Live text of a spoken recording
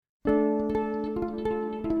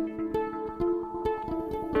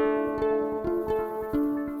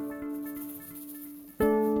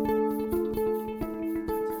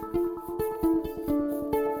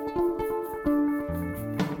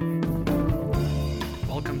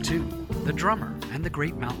Welcome to The Drummer and the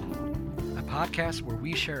Great Mountain, a podcast where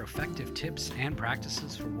we share effective tips and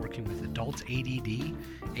practices for working with adult ADD,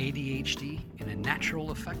 ADHD in a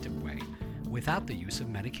natural, effective way without the use of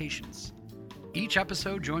medications. Each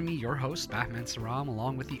episode, join me, your host, Batman Saram,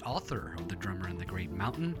 along with the author of The Drummer and the Great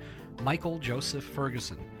Mountain, Michael Joseph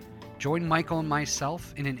Ferguson. Join Michael and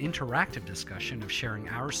myself in an interactive discussion of sharing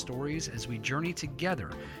our stories as we journey together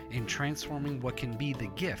in transforming what can be the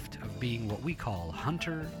gift of being what we call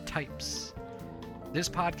hunter types. This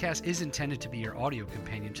podcast is intended to be your audio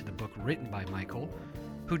companion to the book written by Michael,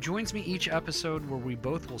 who joins me each episode where we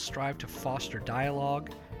both will strive to foster dialogue,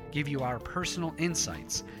 give you our personal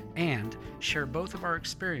insights, and share both of our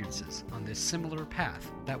experiences on this similar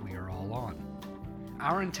path that we are all on.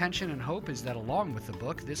 Our intention and hope is that along with the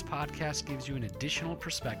book, this podcast gives you an additional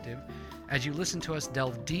perspective as you listen to us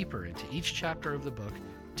delve deeper into each chapter of the book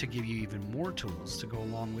to give you even more tools to go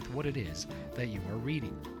along with what it is that you are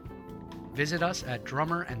reading. Visit us at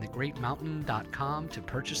drummerandthegreatmountain.com to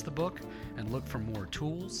purchase the book and look for more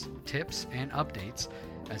tools, tips, and updates,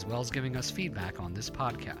 as well as giving us feedback on this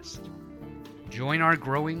podcast. Join our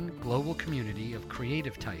growing global community of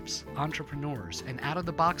creative types, entrepreneurs, and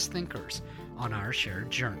out-of-the-box thinkers on our shared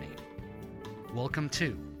journey. Welcome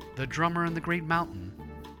to The Drummer and the Great Mountain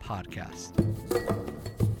podcast.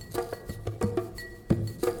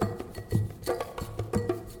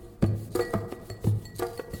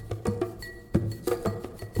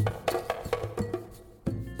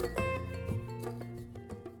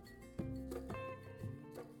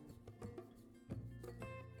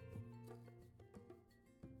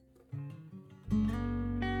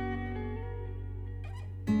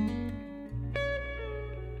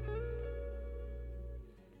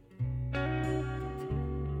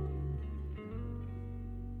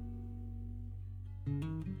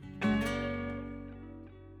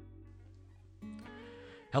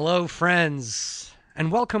 Hello, friends, and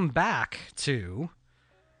welcome back to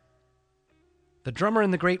The Drummer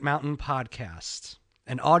and the Great Mountain podcast,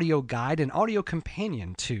 an audio guide, an audio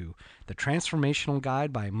companion to The Transformational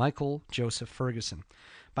Guide by Michael Joseph Ferguson.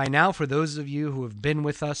 By now, for those of you who have been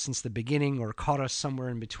with us since the beginning or caught us somewhere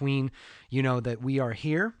in between, you know that we are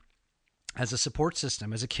here as a support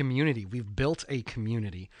system, as a community. We've built a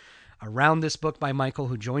community around this book by Michael,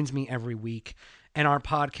 who joins me every week. And our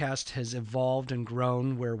podcast has evolved and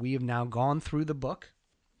grown where we have now gone through the book,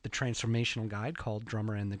 The Transformational Guide, called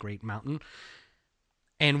Drummer and the Great Mountain.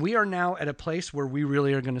 And we are now at a place where we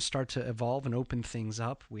really are going to start to evolve and open things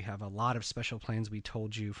up. We have a lot of special plans we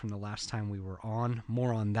told you from the last time we were on.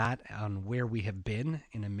 More on that, on where we have been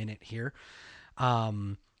in a minute here.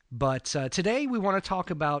 But today we want to talk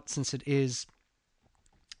about, since it is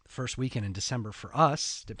first weekend in December for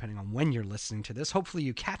us, depending on when you're listening to this. Hopefully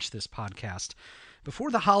you catch this podcast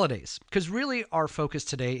before the holidays, because really our focus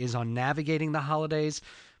today is on navigating the holidays,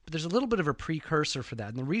 but there's a little bit of a precursor for that.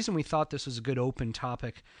 And the reason we thought this was a good open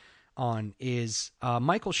topic on is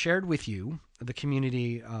Michael shared with you, the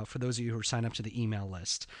community, for those of you who are signed up to the email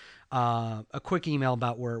list, a quick email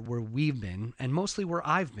about where we've been and mostly where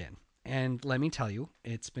I've been. And let me tell you,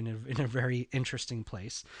 it's been in a very interesting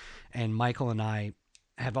place. And Michael and I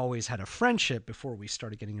have always had a friendship before we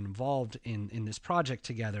started getting involved in this project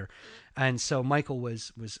together. And so Michael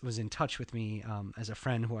was in touch with me as a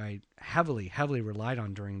friend who I heavily relied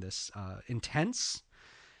on during this intense,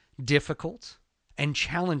 difficult, and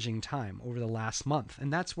challenging time over the last month.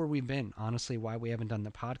 And that's where we've been. Honestly, why we haven't done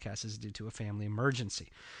the podcast is due to a family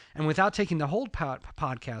emergency. And without taking the whole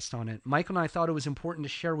podcast on it, Michael and I thought it was important to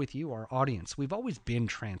share with you, our audience. We've always been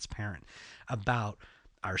transparent about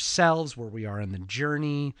ourselves, where we are in the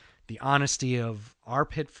journey, the honesty of our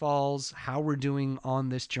pitfalls, how we're doing on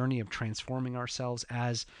this journey of transforming ourselves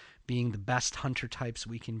as being the best hunter types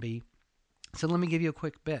we can be. So let me give you a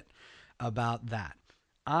quick bit about that.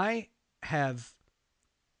 I have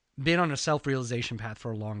been on a self-realization path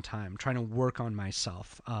for a long time, trying to work on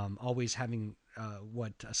myself, always having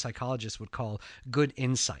what a psychologist would call good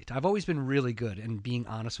insight. I've always been really good in being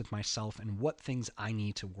honest with myself and what things I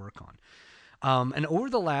need to work on. And over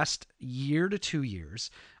the last year to 2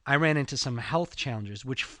 years, I ran into some health challenges,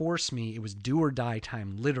 which forced me, it was do or die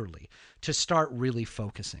time, literally, to start really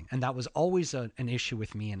focusing. And that was always an issue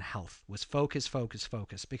with me in health, was focus,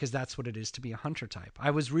 because that's what it is to be a hunter type.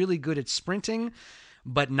 I was really good at sprinting,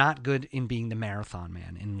 but not good in being the marathon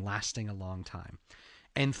man and lasting a long time.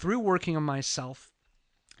 And through working on myself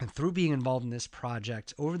and through being involved in this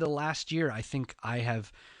project, over the last year, I think I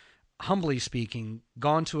have, humbly speaking,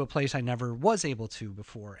 gone to a place I never was able to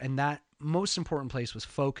before. And that most important place was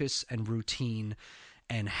focus and routine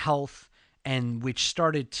and health, and which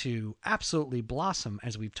started to absolutely blossom,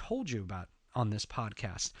 as we've told you about on this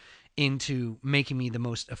podcast into making me the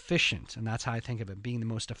most efficient. And that's how I think of it, being the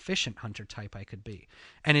most efficient hunter type I could be.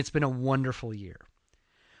 And it's been a wonderful year.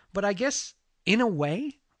 But I guess in a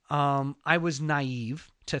way, I was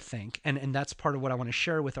naive to think, and that's part of what I want to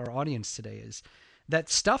share with our audience today, is that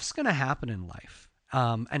stuff's going to happen in life.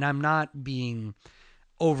 And I'm not being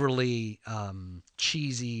overly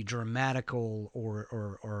cheesy, dramatical, or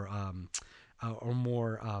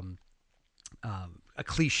more a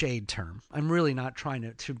cliched term. I'm really not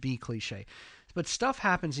trying to be cliche. But stuff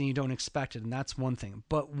happens and you don't expect it, and that's one thing.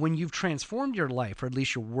 But when you've transformed your life, or at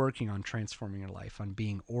least you're working on transforming your life, on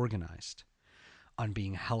being organized, on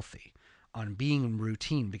being healthy, on being in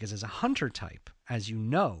routine, because as a hunter type, as you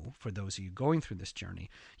know, for those of you going through this journey,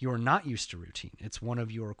 you are not used to routine. It's one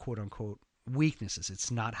of your quote-unquote weaknesses. It's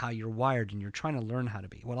not how you're wired, and you're trying to learn how to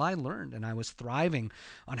be. Well, I learned, and I was thriving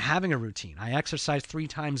on having a routine. I exercised 3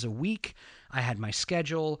 times a week. I had my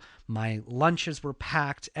schedule. My lunches were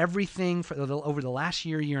packed. Everything over the last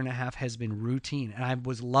year and a half has been routine, and I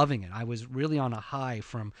was loving it. I was really on a high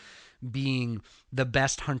from being the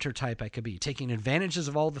best hunter type I could be, taking advantages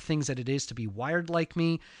of all the things that it is to be wired like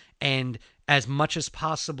me, and as much as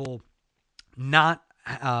possible, not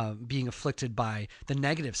being afflicted by the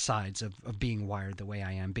negative sides of being wired the way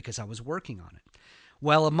I am, because I was working on it.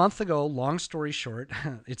 Well, a month ago, long story short,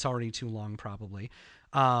 it's already too long probably,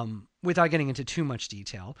 without getting into too much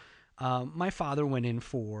detail, my father went in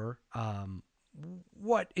for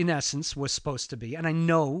what in essence was supposed to be, and I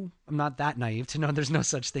know I'm not that naive to know there's no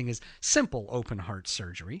such thing as simple open heart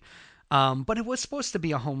surgery, but it was supposed to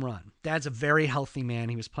be a home run. Dad's a very healthy man.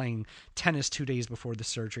 He was playing tennis 2 days before the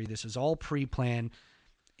surgery. This was all pre-planned.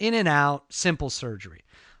 In and out, simple surgery.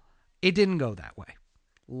 It didn't go that way.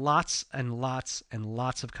 Lots and lots and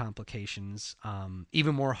lots of complications.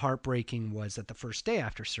 Even more heartbreaking was that the first day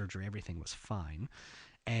after surgery, everything was fine.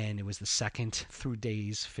 And it was the second through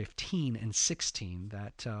days 15 and 16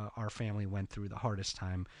 that our family went through the hardest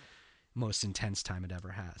time, most intense time it ever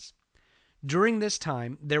has. During this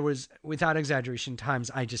time, there was, without exaggeration, times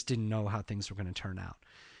I just didn't know how things were going to turn out.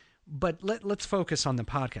 But let's focus on the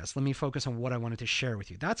podcast. Let me focus on what I wanted to share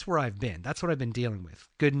with you. That's where I've been. That's what I've been dealing with.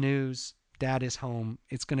 Good news. Dad is home.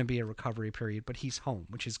 It's going to be a recovery period, but he's home,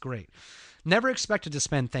 which is great. Never expected to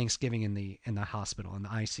spend Thanksgiving in the hospital, in the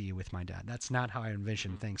ICU with my dad. That's not how I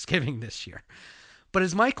envisioned Thanksgiving this year. But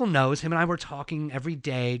as Michael knows, him and I were talking every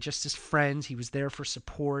day, just as friends. He was there for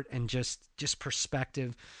support and just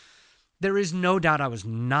perspective. There is no doubt I was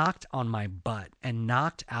knocked on my butt and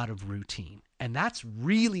knocked out of routine. And that's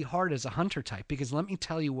really hard as a hunter type, because let me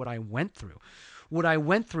tell you what I went through. What I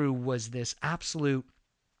went through was this absolute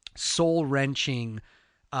soul-wrenching,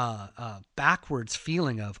 backwards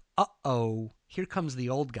feeling of, uh-oh, here comes the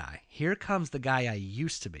old guy. Here comes the guy I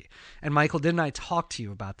used to be. And Michael, didn't I talk to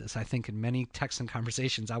you about this? I think in many texts and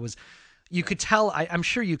conversations, you could tell, I'm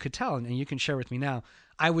sure you could tell, and you can share with me now,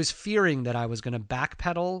 I was fearing that I was going to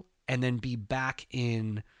backpedal and then be back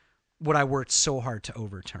in what I worked so hard to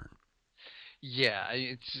overturn. Yeah,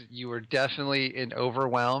 you were definitely in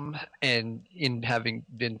overwhelm, and in having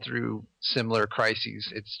been through similar crises,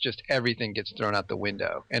 it's just everything gets thrown out the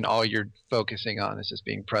window, and all you're focusing on is just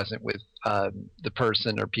being present with the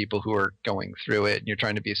person or people who are going through it, and you're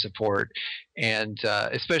trying to be a support. And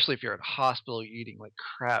especially if you're at a hospital, you're eating like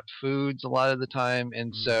crap foods a lot of the time,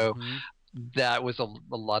 and so that was a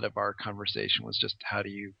lot of our conversation was just how do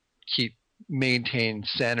you maintain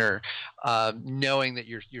center, knowing that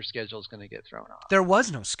your schedule is going to get thrown off. There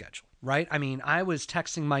was no schedule, right? I mean, I was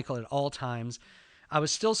texting Michael at all times. I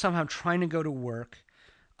was still somehow trying to go to work,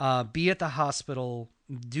 be at the hospital,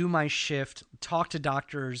 do my shift, talk to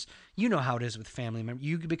doctors. You know how it is with family members.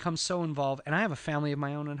 You become so involved. And I have a family of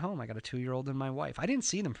my own at home. I got a 2-year-old and my wife. I didn't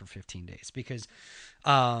see them for 15 days because,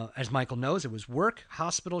 as Michael knows, it was work,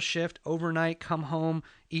 hospital shift, overnight, come home,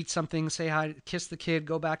 eat something, say hi, kiss the kid,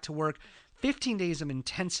 go back to work. 15 days of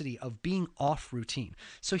intensity of being off routine.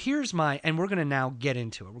 So here's and we're going to now get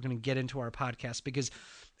into it. We're going to get into our podcast because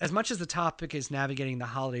as much as the topic is navigating the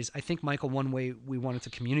holidays, I think, Michael, one way we wanted to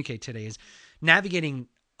communicate today is navigating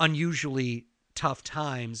unusually tough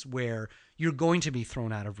times where you're going to be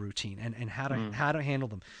thrown out of routine and how to handle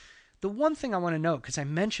them. The one thing I want to note, because I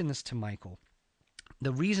mentioned this to Michael,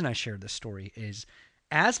 the reason I shared this story is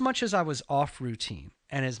as much as I was off routine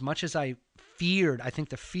and as much as I feared, I think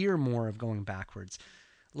the fear more of going backwards,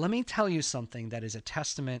 let me tell you something that is a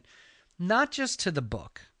testament not just to the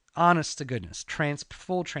book, honest to goodness,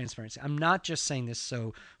 full transparency. I'm not just saying this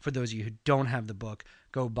so for those of you who don't have the book,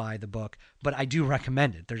 go buy the book, but I do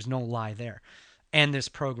recommend it. There's no lie there. And this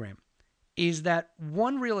program. is that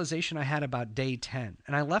one realization I had about day 10,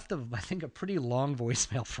 and I left, I think, a pretty long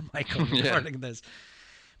voicemail from Michael regarding this,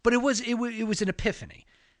 but it was an epiphany.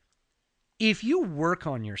 If you work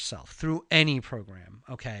on yourself through any program,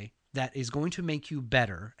 okay, that is going to make you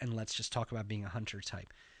better, and let's just talk about being a hunter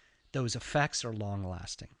type, those effects are long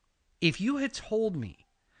lasting. If you had told me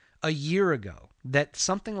a year ago that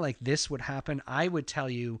something like this would happen, I would tell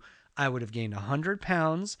you I would have gained 100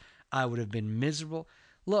 pounds. I would have been miserable.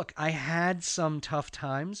 Look, I had some tough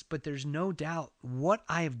times, but there's no doubt what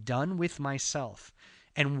I have done with myself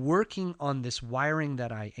and working on this wiring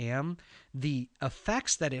that I am, the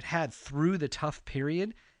effects that it had through the tough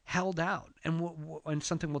period held out. And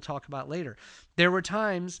something we'll talk about later. There were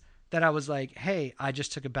times that I was like, hey, I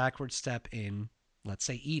just took a backward step in, let's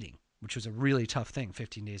say, eating, which was a really tough thing,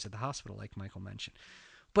 15 days at the hospital, like Michael mentioned.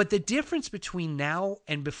 But the difference between now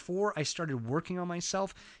and before I started working on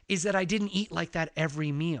myself is that I didn't eat like that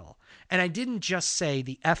every meal. And I didn't just say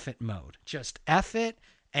the F it mode, just F it,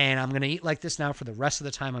 and I'm going to eat like this now for the rest of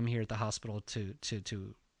the time I'm here at the hospital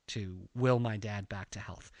to will my dad back to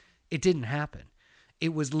health. It didn't happen.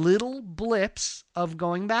 It was little blips of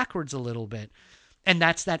going backwards a little bit. And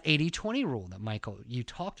that's that 80-20 rule that, Michael, you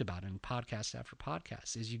talked about in podcast after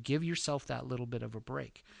podcast, is you give yourself that little bit of a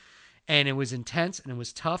break. And it was intense and it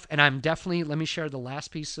was tough. And I'm definitely, let me share the last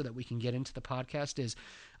piece so that we can get into the podcast, is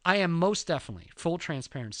I am most definitely, full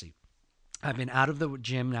transparency, I've been out of the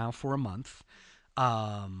gym now for a month.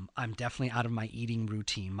 I'm definitely out of my eating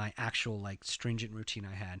routine, my actual like stringent routine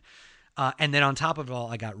I had. And then on top of it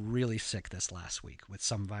all, I got really sick this last week with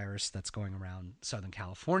some virus that's going around Southern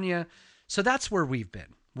California. So that's where we've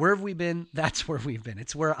been. Where have we been? That's where we've been.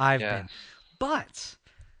 It's where I've been. But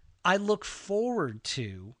I look forward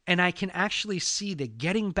to, and I can actually see that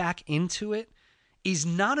getting back into it is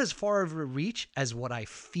not as far of a reach as what I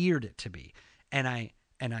feared it to be. And I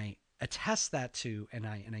attest that to, and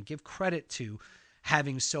I give credit to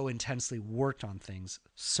having so intensely worked on things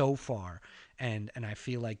so far. And I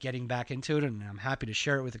feel like getting back into it, and I'm happy to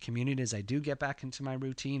share it with the community as I do get back into my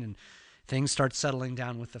routine and things start settling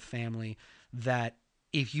down with the family, that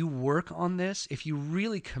if you work on this, if you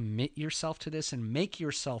really commit yourself to this and make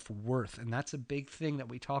your self-worth, and that's a big thing that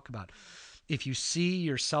we talk about. If you see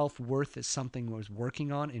your self-worth as something worth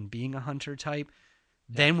working on and being a hunter type,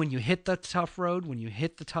 then when you hit the tough road, when you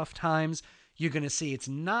hit the tough times, you're going to see it's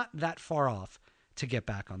not that far off to get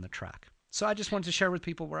back on the track. So I just wanted to share with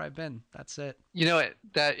people where I've been. That's it. You know,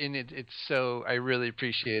 it's so, I really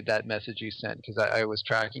appreciated that message you sent, because I was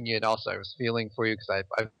tracking you, and also I was feeling for you, because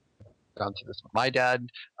I've gone through this with my dad,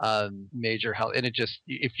 major health, and it just,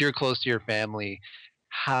 if you're close to your family,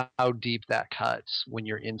 how deep that cuts when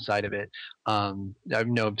you're inside of it. I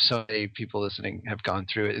know so many people listening have gone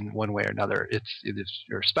through it in one way or another. It's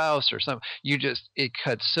your spouse or something. It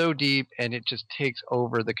cuts so deep, and it just takes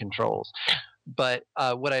over the controls. But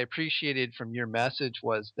what I appreciated from your message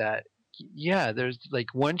was that, yeah, there's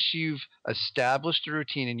like, once you've established a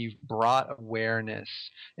routine and you've brought awareness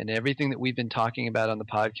and everything that we've been talking about on the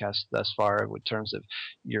podcast thus far, in terms of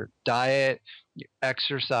your diet, your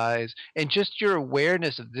exercise, and just your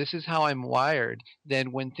awareness of this is how I'm wired,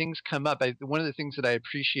 then when things come up, one of the things that I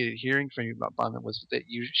appreciated hearing from you about Bonnet was that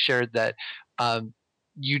you shared that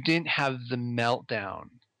you didn't have the meltdown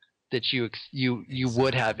that you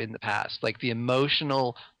would have in the past, like the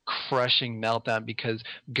emotional crushing meltdown, because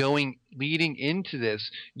leading into this,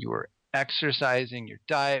 you were exercising, your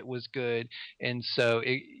diet was good, and so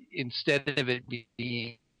instead of it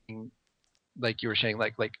being like you were saying,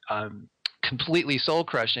 like completely soul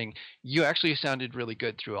crushing, you actually sounded really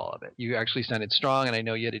good through all of it. You actually sounded strong, and I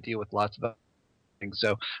know you had to deal with lots of things.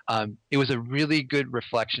 So it was a really good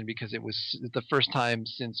reflection, because it was the first time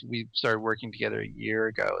since we started working together a year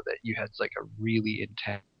ago that you had like a really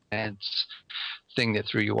intense thing that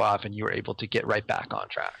threw you off, and you were able to get right back on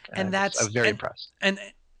track. And I was very impressed. And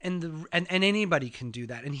anybody can do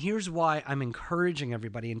that. And here's why I'm encouraging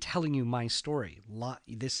everybody and telling you my story.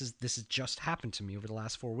 This has just happened to me over the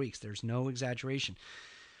last 4 weeks. There's no exaggeration.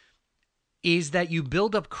 Is that you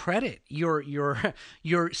build up credit.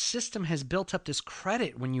 Your system has built up this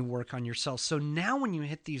credit when you work on yourself. So now when you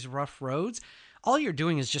hit these rough roads, all you're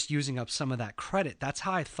doing is just using up some of that credit. That's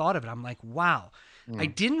how I thought of it. I'm like, wow, I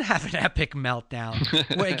didn't have an epic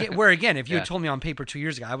meltdown. Where again, if you had told me on paper 2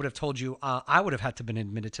 years ago, I would have told you I would have had to been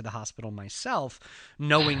admitted to the hospital myself,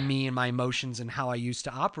 knowing me and my emotions and how I used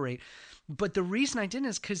to operate. But the reason I didn't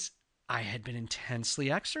is because I had been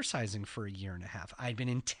intensely exercising for a year and a half. I'd been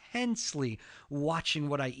intensely watching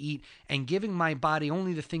what I eat and giving my body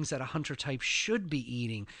only the things that a hunter type should be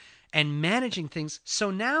eating and managing things.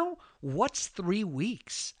 So now, what's 3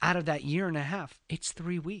 weeks out of that year and a half? It's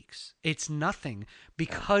 3 weeks. It's nothing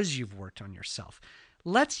because you've worked on yourself.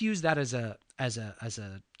 Let's use that as a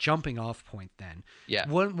jumping off point then. Yeah.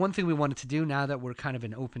 One thing we wanted to do now that we're kind of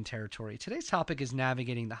in open territory. Today's topic is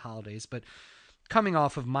navigating the holidays, but coming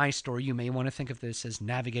off of my story, you may want to think of this as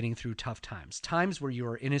navigating through tough times where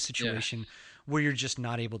you're in a situation where you're just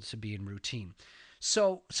not able to be in routine.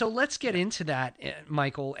 So let's get into that,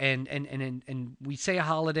 Michael. And we say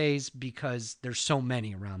holidays because there's so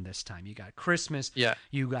many around this time. You got Christmas. Yeah.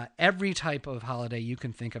 You got every type of holiday you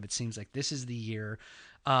can think of. It seems like this is the year.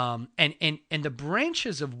 And the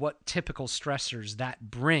branches of what typical stressors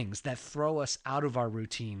that brings that throw us out of our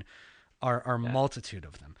routine are a multitude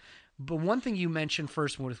of them. But one thing you mentioned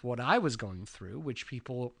first with what I was going through, which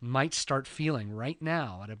people might start feeling right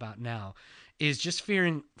now at about now, is just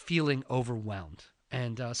feeling overwhelmed.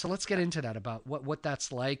 And so let's get into that about what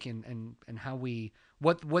that's like and how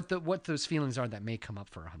what those feelings are that may come up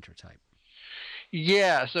for a hunter type.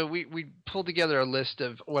 Yeah, so we pulled together a list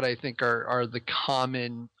of what I think are the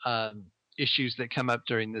common issues that come up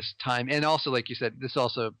during this time, and also, like you said, this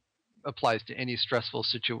also applies to any stressful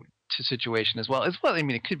situation as well. I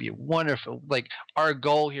mean, it could be wonderful. Like, our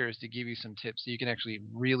goal here is to give you some tips so you can actually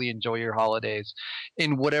really enjoy your holidays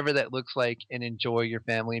in whatever that looks like, and enjoy your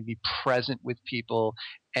family and be present with people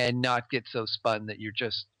and not get so spun that you're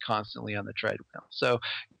just constantly on the treadmill. So,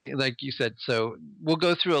 like you said, so we'll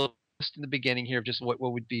go through a list in the beginning here of just what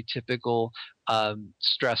would be typical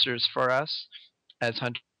stressors for us as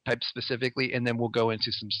hunter type specifically, and then we'll go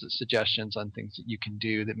into some suggestions on things that you can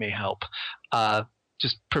do that may help.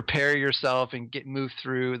 Just prepare yourself and move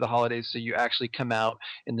through the holidays so you actually come out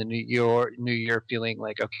in the new year feeling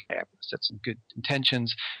like, okay, I'm going to set some good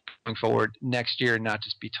intentions going forward next year and not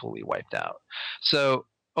just be totally wiped out. So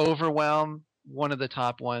overwhelm, one of the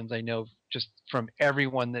top ones I know just from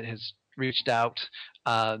everyone that has reached out,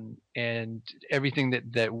 and everything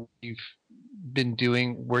that we've been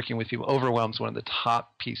doing working with people. Overwhelm is one of the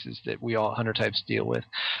top pieces that we all hunter types deal with.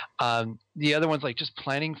 The other one's like just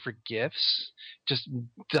planning for gifts, just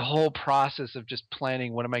the whole process of just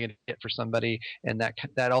planning, what am I going to get for somebody, and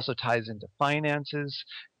that also ties into finances.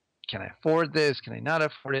 Can I afford this? Can I not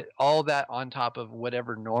afford it? All that on top of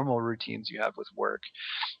whatever normal routines you have with work.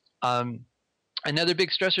 Another big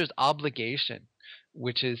stressor is obligation,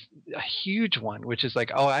 which is a huge one, which is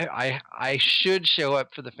like, oh, I should show up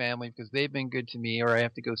for the family because they've been good to me, or I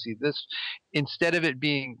have to go see this. Instead of it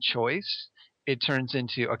being choice, it turns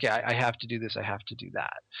into, okay, I have to do this, I have to do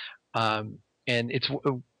that. And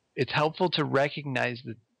it's helpful to recognize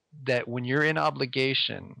that when you're in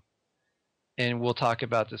obligation, and we'll talk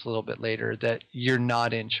about this a little bit later, that you're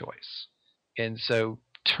not in choice. And so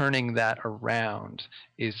turning that around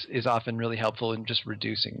is often really helpful in just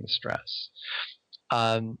reducing the stress.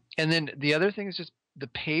 And then the other thing is just the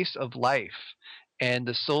pace of life and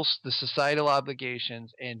the societal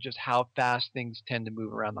obligations and just how fast things tend to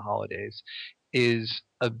move around the holidays is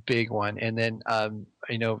a big one. And then, I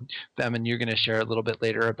know, Beman, you're going to share a little bit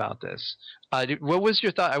later about this. What was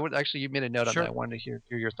your thought? You made a note on that. I wanted to hear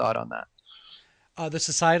your thought on that. The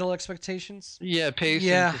societal expectations? Yeah, pace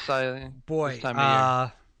and society. Boy, this time of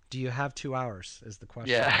year. Do you have 2 hours is the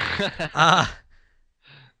question. Yeah.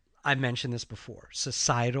 I mentioned this before.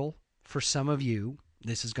 Societal, for some of you,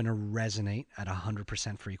 this is going to resonate at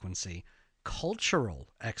 100% frequency. Cultural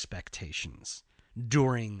expectations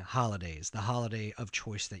during holidays, the holiday of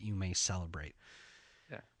choice that you may celebrate.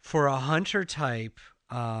 Yeah. For a hunter type,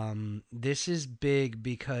 this is big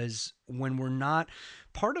because when we're not,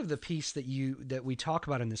 part of the piece that we talk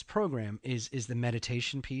about in this program is the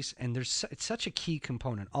meditation piece, and it's such a key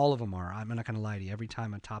component. All of them are. I'm not going to lie to you. Every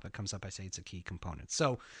time a topic comes up, I say it's a key component.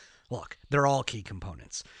 So, look, they're all key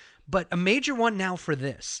components, but a major one now for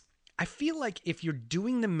this. I feel like if you're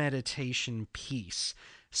doing the meditation piece,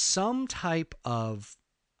 some type of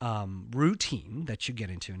routine that you get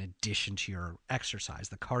into in addition to your exercise,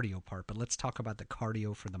 the cardio part, but let's talk about the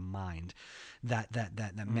cardio for the mind, that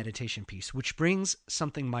meditation piece, which brings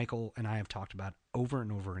something Michael and I have talked about over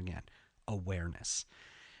and over again, awareness.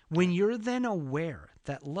 When you're then aware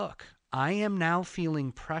that, look, I am now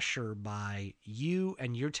feeling pressure by you,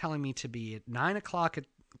 and you're telling me to be at 9 o'clock at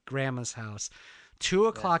grandma's house, 2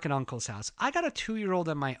 o'clock at uncle's house. I got a 2-year-old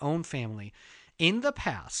in my own family. In the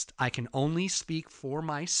past, I can only speak for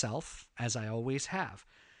myself, as I always have.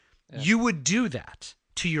 Yeah. You would do that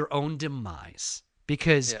to your own demise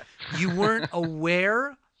because you weren't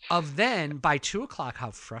aware of then by 2 o'clock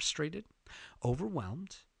how frustrated,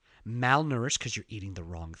 overwhelmed, malnourished because you're eating the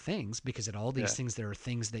wrong things, because at all these things there are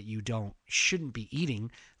things that you shouldn't be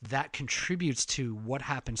eating that contributes to what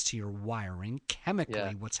happens to your wiring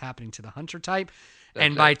chemically, what's happening to the hunter type.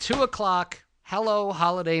 And by 2 o'clock, hello,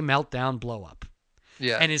 holiday meltdown, blow up.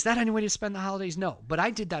 Yeah. And is that any way to spend the holidays? No. But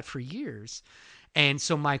I did that for years. And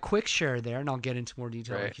so my quick share there, and I'll get into more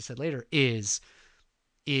detail like you said later, is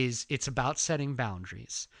it's about setting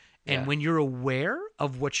boundaries. And when you're aware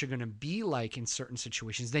of what you're going to be like in certain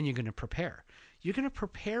situations, then you're going to prepare. You're going to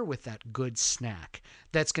prepare with that good snack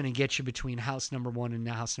that's going to get you between house number 1 and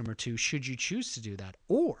house number 2, should you choose to do that.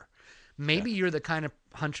 Or maybe you're the kind of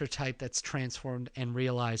hunter type that's transformed and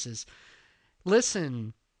realizes,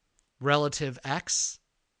 listen, relative X,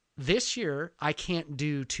 this year I can't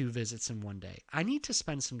do 2 visits in one day. I need to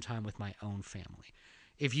spend some time with my own family.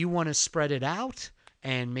 If you want to spread it out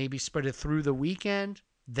and maybe spread it through the weekend,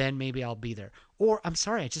 then maybe I'll be there. Or I'm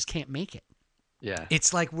sorry, I just can't make it. Yeah.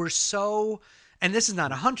 It's like we're so, and this is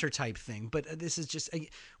not a hunter type thing, but this is just,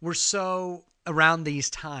 we're so around these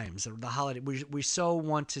times, the holiday, we so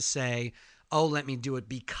want to say, oh, let me do it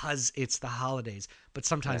because it's the holidays. But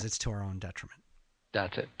sometimes it's to our own detriment.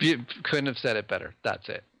 That's it. You couldn't have said it better. That's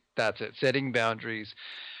it. Setting boundaries,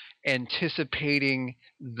 anticipating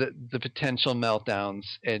the potential meltdowns,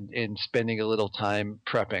 and spending a little time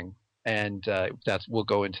prepping. And we'll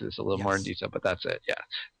go into this a little more in detail, but that's it. Yeah.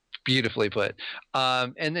 Beautifully put.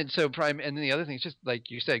 And then the other thing is just like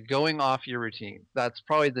you said, going off your routine. That's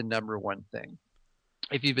probably the number one thing.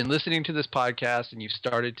 If you've been listening to this podcast and you've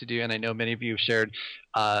started to do, and I know many of you have shared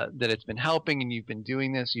that it's been helping and you've been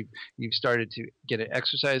doing this, you've started to get an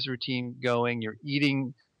exercise routine going, you're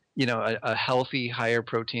eating, a healthy, higher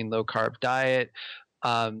protein, low carb diet.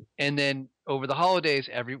 And then over the holidays,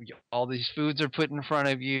 all these foods are put in front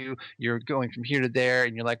of you. You're going from here to there,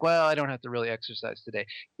 and you're like, well, I don't have to really exercise today.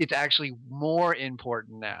 It's actually more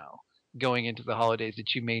important now going into the holidays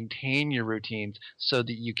that you maintain your routines so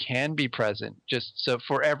that you can be present, just so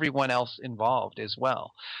for everyone else involved as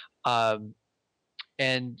well.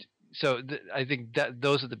 And so I think that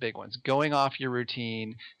those are the big ones: going off your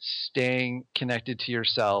routine, staying connected to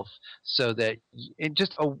yourself, so that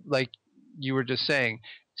like you were just saying,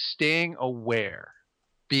 staying aware,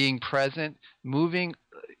 being present, moving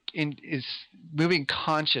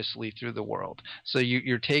consciously through the world. So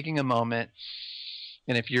you're taking a moment,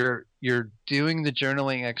 and if you're doing the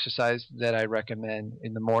journaling exercise that I recommend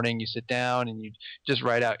in the morning, you sit down and you just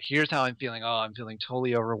write out, here's how I'm feeling. Oh, I'm feeling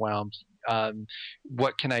totally overwhelmed.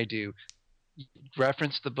 What can I do?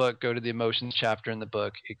 Reference the book, go to the emotions chapter in the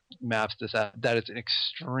book. It maps this out. That is an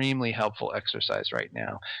extremely helpful exercise right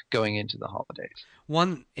now going into the holidays.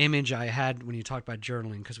 One image I had when you talk about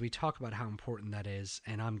journaling, because we talk about how important that is,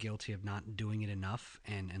 and I'm guilty of not doing it enough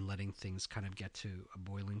and letting things kind of get to a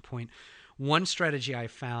boiling point. One strategy I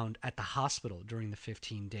found at the hospital during the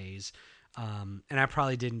 15 days, and I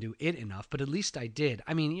probably didn't do it enough, but at least I did.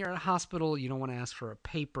 I mean, you're at a hospital, you don't want to ask for a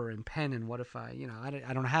paper and pen, and what if I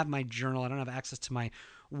don't have my journal, I don't have access to my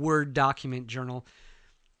Word document journal.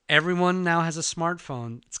 Everyone now has a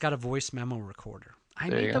smartphone. It's got a voice memo recorder. I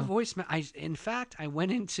made the voice in fact, I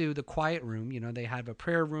went into the quiet room. They have a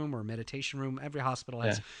prayer room or a meditation room. Every hospital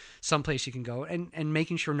has some place you can go, and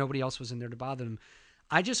making sure nobody else was in there to bother them.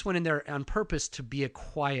 I just went in there on purpose to be a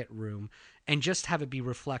quiet room and just have it be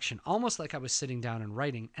reflection, almost like I was sitting down and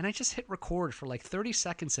writing. And I just hit record for like 30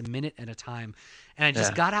 seconds, a minute at a time. And I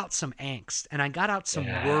just got out some angst, and I got out some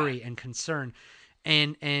worry and concern.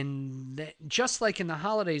 And just like in the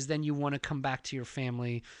holidays, then you want to come back to your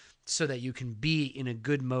family so that you can be in a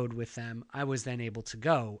good mode with them. I was then able to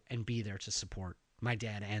go and be there to support my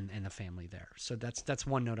dad and the family there. So that's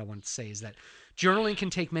one note I want to say, is that journaling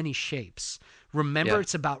can take many shapes. Remember,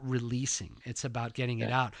 it's about releasing. It's about getting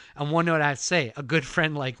it out. And one note I'd say, a good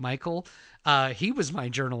friend like Michael, he was my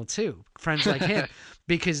journal too, friends like him,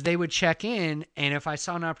 because they would check in, and if I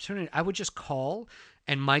saw an opportunity, I would just call.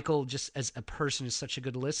 And Michael, just as a person, is such a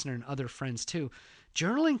good listener, and other friends too.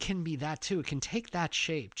 Journaling can be that too. It can take that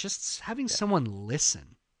shape. Just having someone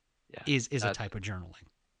listen is a type of journaling.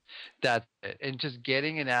 That's it. And just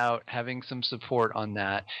getting it out, having some support on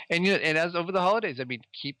that. And and as over the holidays, I mean,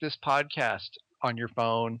 keep this podcast on your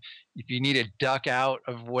phone. If you need to duck out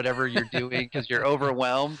of whatever you're doing because you're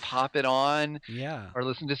overwhelmed, pop it on. Yeah. Or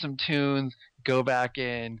listen to some tunes, go back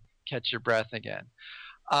in, catch your breath again.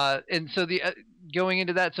 And so going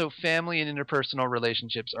into that, so family and interpersonal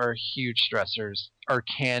relationships are huge stressors, or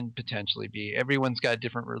can potentially be. Everyone's got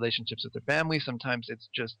different relationships with their family. Sometimes it's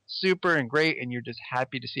just super and great, and you're just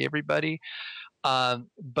happy to see everybody.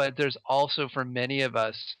 But there's also, for many of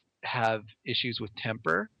us, have issues with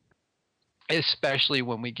temper, especially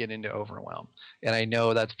when we get into overwhelm. And I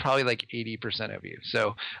know that's probably like 80% of you.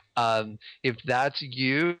 So if that's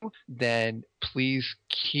you, then please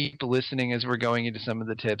keep listening as we're going into some of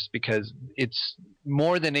the tips, because it's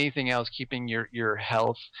more than anything else, keeping your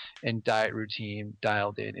health and diet routine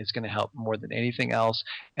dialed in is going to help more than anything else.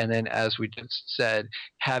 And then, as we just said,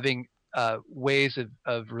 having ways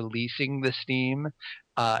of releasing the steam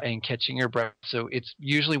and catching your breath. So it's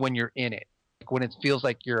usually when you're in it, when it feels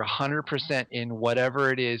like you're 100% in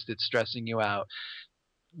whatever it is that's stressing you out,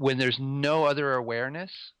 when there's no other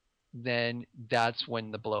awareness, then that's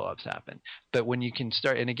when the blow-ups happen. But when you can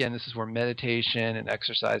start, and again, this is where meditation and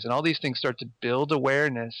exercise and all these things start to build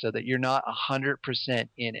awareness so that you're not 100%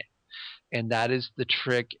 in it. And that is the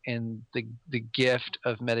trick and the gift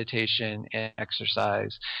of meditation and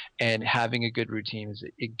exercise and having a good routine, is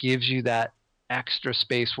it gives you that extra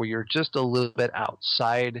space where you're just a little bit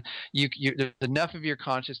outside. There's enough of your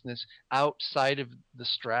consciousness outside of the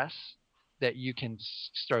stress that you can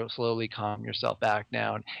start slowly calm yourself back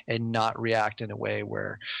down and not react in a way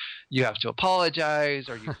where you have to apologize,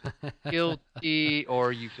 or you feel guilty,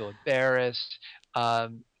 or you feel embarrassed.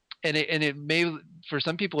 And it may, for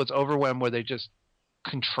some people, it's overwhelm where they just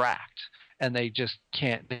contract and they just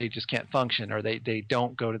can't function, or they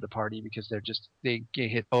don't go to the party because they get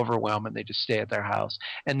hit overwhelm and they just stay at their house,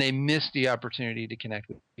 and they miss the opportunity to connect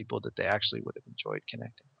with people that they actually would have enjoyed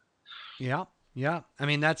connecting with. Yeah. Yeah.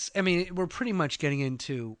 We're pretty much getting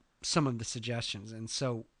into some of the suggestions. And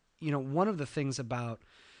so, one of the things about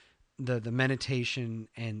the meditation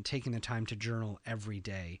and taking the time to journal every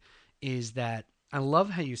day is that, I love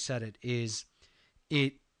how you said it, is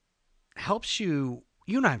it helps you.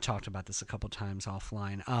 You and I have talked about this a couple times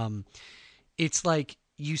offline. It's like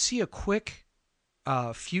you see a quick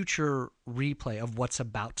future replay of what's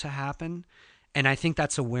about to happen. And I think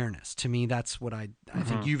that's awareness. To me, that's what I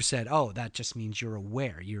think you've said. Oh, that just means you're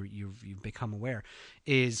aware. You've become aware.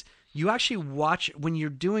 Is you actually watch when you're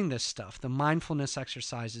doing this stuff, the mindfulness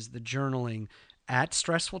exercises, the journaling at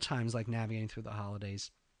stressful times like navigating through the holidays.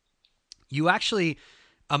 You actually,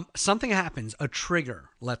 something happens, a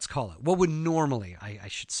trigger, let's call it. What would normally, I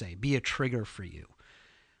should say, be a trigger for you.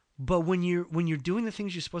 But when you're doing the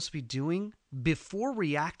things you're supposed to be doing, before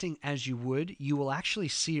reacting as you would, you will actually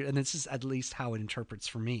see, and this is at least how it interprets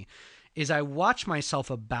for me, is I watch myself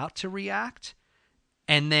about to react,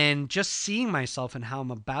 and then just seeing myself and how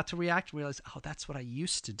I'm about to react, realize, oh, that's what I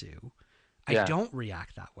used to do. I don't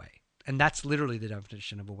react that way. And that's literally the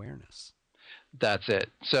definition of awareness. That's it.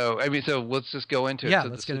 So let's just go into it. Yeah, so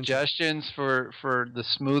let's the get suggestions for the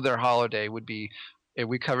smoother holiday would be,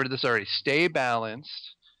 we covered this already, stay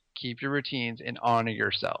balanced, keep your routines, and honor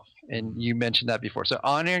yourself. And you mentioned that before. So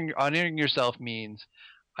honoring yourself means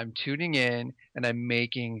I'm tuning in and I'm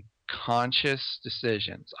making conscious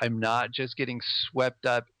decisions. I'm not just getting swept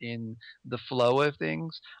up in the flow of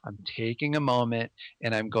things. I'm taking a moment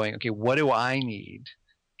and I'm going, okay, what do I need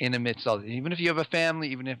in amidst all this? Even if you have a family,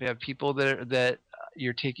 even if you have people that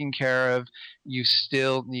you're taking care of, you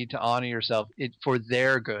still need to honor yourself for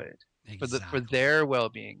their good, Exactly. for their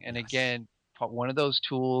well-being. And Yes. again, one of those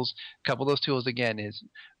tools, a couple of those tools again, is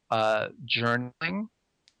journaling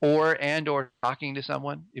or talking to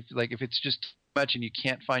someone. If it's just too much and you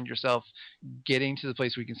can't find yourself getting to the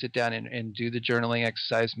place where you can sit down and do the journaling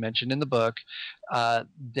exercise mentioned in the book,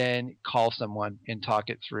 then call someone and talk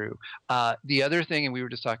it through. The other thing, and we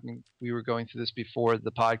were going through this before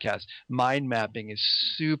the podcast, mind mapping is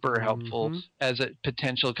super helpful as a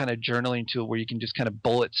potential kind of journaling tool where you can just kind of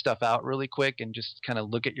bullet stuff out really quick and just kind of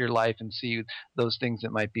look at your life and see those things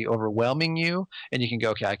that might be overwhelming you, and you can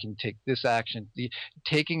go, okay, I can take this action.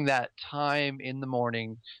 Taking that time in the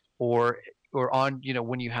morning or on,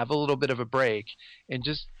 when you have a little bit of a break, and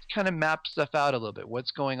just kind of map stuff out a little bit.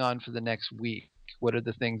 What's going on for the next week? What are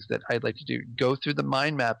the things that I'd like to do? Go through the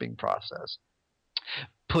mind mapping process.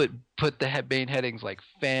 Put the main headings like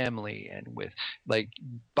family and with like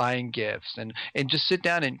buying gifts, and just sit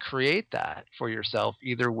down and create that for yourself,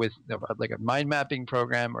 either with like a mind mapping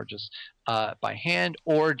program, or just by hand,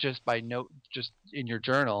 or just by note, just in your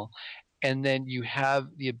journal. And then you have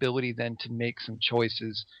the ability then to make some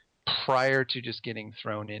choices prior to just getting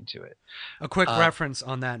thrown into it. A quick reference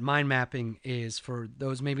on that, mind mapping is for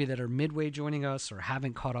those maybe that are midway joining us or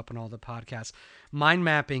haven't caught up on all the podcasts. Mind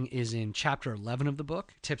mapping is in chapter 11 of the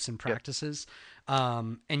book, Tips and Practices.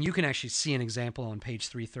 Yep. And you can actually see an example on page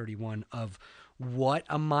 331 of what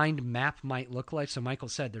a mind map might look like. So Michael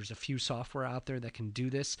said there's a few software out there that can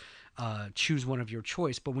do this. Choose one of your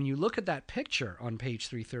choice. But when you look at that picture on page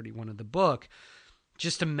 331 of the book,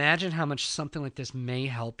 just imagine how much something like this may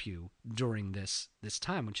help you during this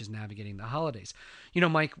time, which is navigating the holidays.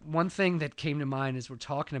 Mike, one thing that came to mind as we're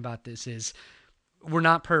talking about this is we're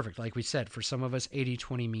not perfect. Like we said, for some of us,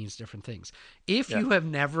 80-20 means different things. If you have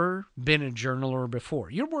never been a journaler before,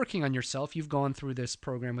 you're working on yourself, you've gone through this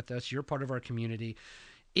program with us, you're part of our community.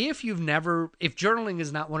 If journaling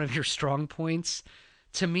is not one of your strong points,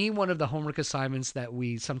 to me, one of the homework assignments that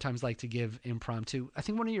we sometimes like to give impromptu, I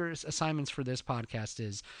think one of your assignments for this podcast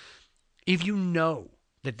is, if you know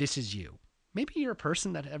that this is you, maybe you're a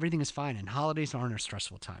person that everything is fine and holidays aren't a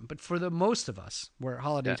stressful time, but for the most of us, where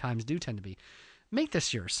holiday times do tend to be, make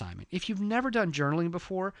this your assignment. If you've never done journaling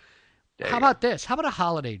before, how about this? How about a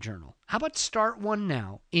holiday journal? How about start one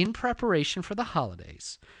now in preparation for the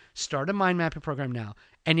holidays? Start a mind mapping program now.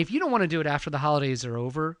 And if you don't want to do it after the holidays are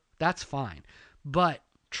over, that's fine. But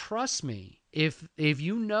trust me, if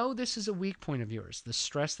you know this is a weak point of yours, the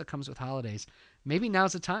stress that comes with holidays, maybe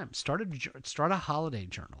now's the time. Start a holiday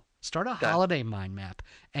journal. Start a holiday mind map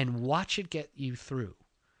and watch it get you through.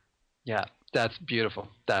 Yeah, that's beautiful.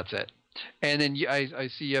 That's it. And then I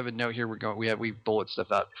see you have a note here. We bullet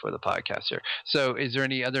stuff out before the podcast here. So is there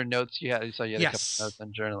any other notes you had? I saw you had a couple notes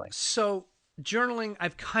on journaling. So journaling,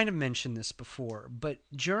 I've kind of mentioned this before, but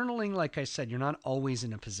journaling, like I said, you're not always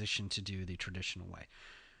in a position to do the traditional way.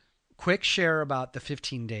 Quick share about the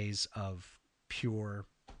 15 days of pure,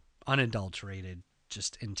 unadulterated,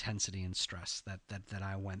 just intensity and stress that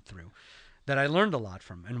I went through, that I learned a lot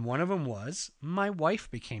from. And one of them was my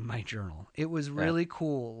wife became my journal. It was really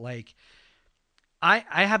cool. Like,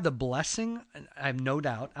 I have the blessing, I have no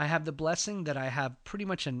doubt, I have the blessing that I have pretty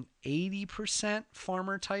much an 80%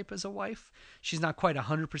 farmer type as a wife. She's not quite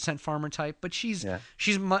 100% farmer type, but she's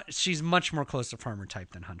much more close to farmer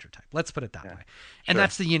type than hunter type. Let's put it that way. And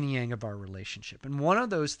that's the yin and yang of our relationship. And one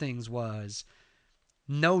of those things was,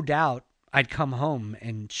 no doubt, I'd come home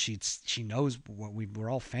and she knows what we're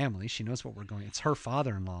all family. She knows what we're going. It's her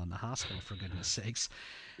father-in-law in the hospital, for goodness sakes.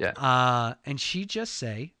 Yeah. And she'd just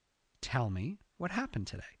say, "Tell me what happened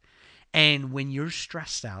today." And when you're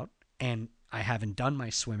stressed out, and I haven't done my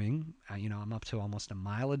swimming, I'm up to almost a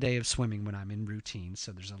mile a day of swimming when I'm in routine.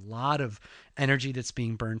 So there's a lot of energy that's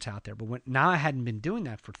being burnt out there. But now I hadn't been doing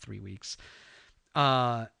that for 3 weeks.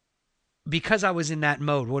 Because I was in that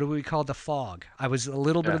mode, what do we call the fog? I was a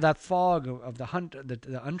little bit of that fog of the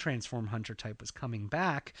untransformed hunter type was coming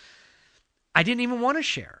back. I didn't even want to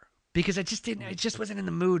share because I just wasn't in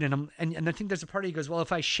the mood. And I think there's a part of you goes, well,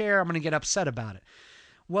 if I share, I'm going to get upset about it.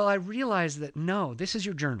 Well, I realized that no, this is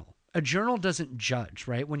your journal. A journal doesn't judge,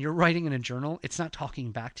 right? When you're writing in a journal, it's not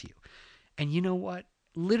talking back to you. And you know what?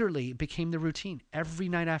 Literally, it became the routine. Every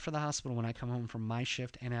night after the hospital, when I come home from my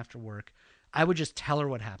shift and after work, I would just tell her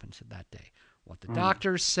what happened that day, what the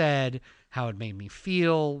doctor said, how it made me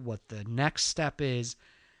feel, what the next step is.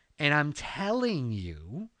 And I'm telling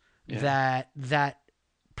you that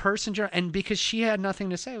person, and because she had nothing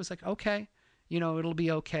to say, I was like, okay, it'll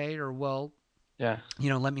be okay. Or, well,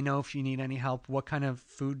 let me know if you need any help. What kind of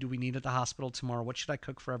food do we need at the hospital tomorrow? What should I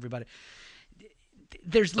cook for everybody?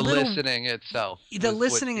 There's the listening itself. The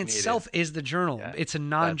listening itself is the journal. Yeah, it's a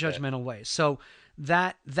non-judgmental way. So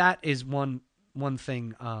that is one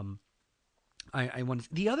thing. I want.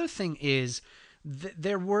 The other thing is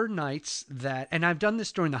there were nights that, and I've done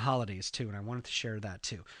this during the holidays too, and I wanted to share that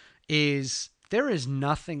too. There is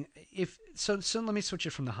nothing so let me switch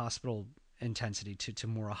it from the hospital intensity to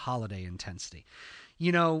more a holiday intensity.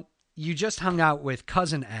 You just hung out with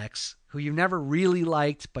cousin X, who you never really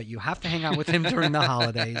liked, but you have to hang out with him during the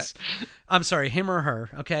holidays. I'm sorry, him or her,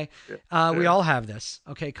 okay? We all have this,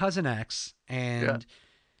 okay? Cousin X, and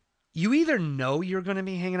you either know you're going to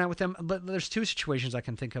be hanging out with them, but there's two situations I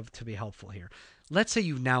can think of to be helpful here. Let's say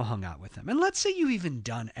you've now hung out with them, and let's say you've even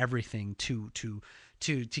done everything to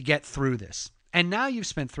get through this, and now you've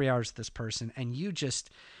spent 3 hours with this person, and you just,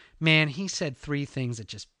 man, he said 3 things that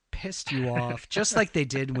just pissed you off, just like they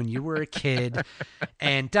did when you were a kid,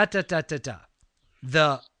 and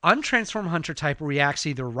The untransformed hunter type reacts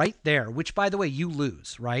either right there, which, by the way, you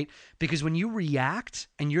lose, right? Because when you react,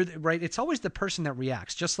 and you're right, it's always the person that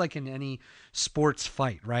reacts, just like in any sports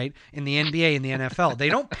fight, right? In the NBA and the NFL, they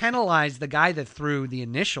don't penalize the guy that threw the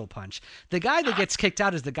initial punch. The guy that gets kicked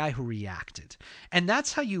out is the guy who reacted. And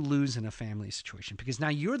that's how you lose in a family situation, because now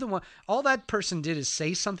you're the one, all that person did is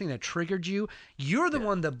say something that triggered you. You're the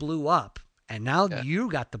one that blew up. And now you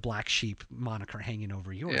got the black sheep moniker hanging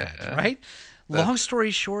over your head, right? Long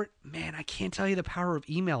story short, man, I can't tell you the power of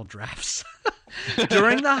email drafts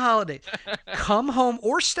during the holidays. Come home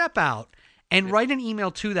or step out and write an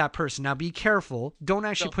email to that person. Now, be careful. Don't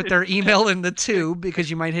actually put their email in the to, because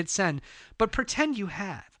you might hit send. But pretend you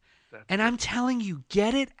have. And I'm telling you,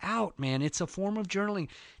 get it out, man. It's a form of journaling.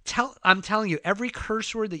 I'm telling you, every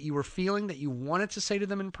curse word that you were feeling that you wanted to say to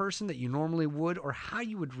them in person that you normally would, or how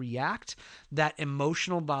you would react, that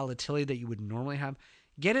emotional volatility that you would normally have,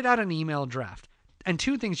 get it out in an email draft. And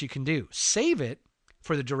two things you can do. Save it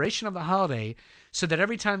for the duration of the holiday so that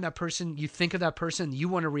every time that person, you think of that person, you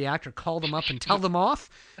want to react or call them up and tell them off,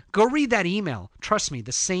 go read that email. Trust me,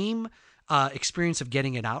 the same experience of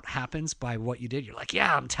getting it out happens by what you did. You're like,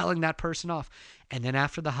 yeah, I'm telling that person off. And then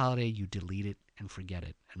after the holiday, you delete it and forget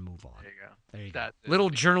it and move on. There you go. There you go. Little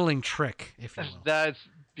journaling trick, if you will. That's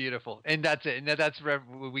beautiful. And that's it. And that's where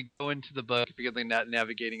we go into the book, particularly that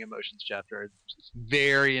navigating emotions chapter. It's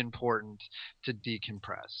very important to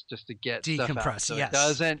decompress, just to get stuff out. So yes. It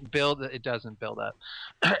doesn't build up.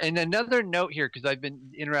 And another note here, because I've been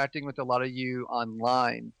interacting with a lot of you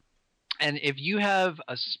online, and if you have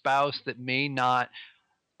a spouse that may not,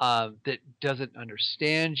 that doesn't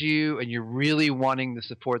understand you, and you're really wanting the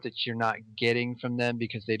support that you're not getting from them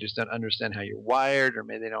because they just don't understand how you're wired, or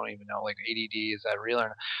maybe they don't even know, like, ADD, is that real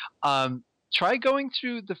or not? Try going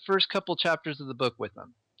through the first couple chapters of the book with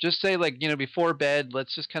them. Just say, like, before bed,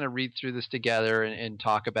 let's just kind of read through this together and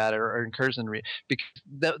talk about it, or encourage them to read.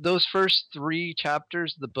 Because those first 3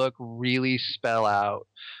 chapters of the book really spell out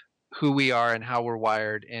who we are and how we're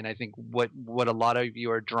wired. And I think what a lot of you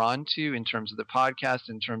are drawn to in terms of the podcast,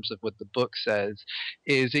 in terms of what the book says,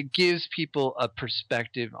 is it gives people a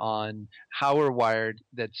perspective on how we're wired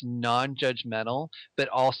that's non-judgmental, but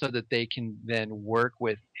also that they can then work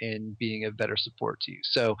with in being a better support to you.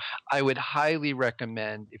 So I would highly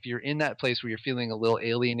recommend, if you're in that place where you're feeling a little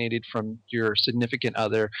alienated from your significant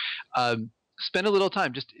other, spend a little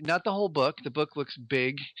time, just not the whole book. The book looks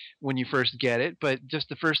big when you first get it, but just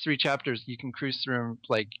the first 3 chapters, you can cruise through them,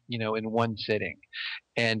 like, in one sitting.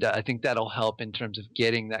 And I think that'll help in terms of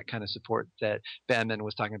getting that kind of support that Banman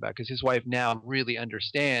was talking about, because his wife now really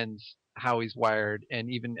understands how he's wired.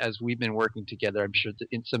 And even as we've been working together, I'm sure that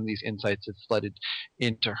some of these insights have flooded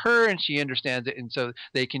into her, and she understands it. And so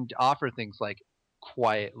they can offer things like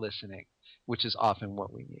quiet listening, which is often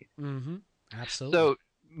what we need. Mm-hmm. Absolutely. So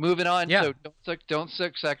moving on. Yeah. So don't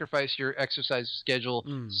sacrifice your exercise schedule.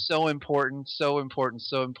 So important.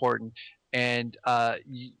 And I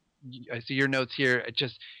see your notes here.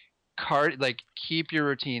 Just keep your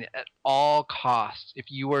routine at all costs. If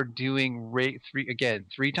you are doing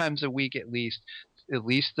 3 times a week at least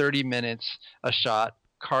 30 minutes a shot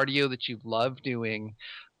cardio that you love doing.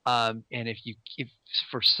 And if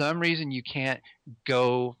for some reason you can't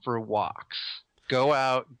go for walks, go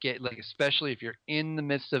out, especially if you're in the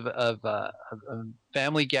midst of a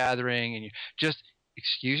family gathering, and you just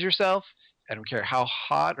excuse yourself. I don't care how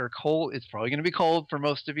hot or cold. It's probably going to be cold for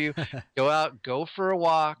most of you. Go out, go for a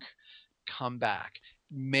walk, come back.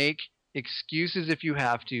 Make excuses if you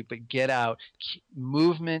have to, but get out.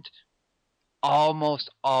 Movement almost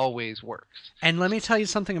always works. And let me tell you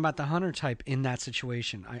something about the hunter type in that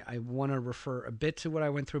situation. I want to refer a bit to what I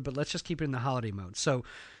went through, but let's just keep it in the holiday mode. So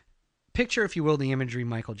picture, if you will, the imagery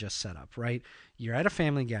Michael just set up, right? You're at a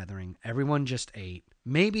family gathering. Everyone just ate.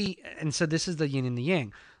 Maybe, and so this is the yin and the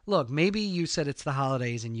yang. Look, maybe you said it's the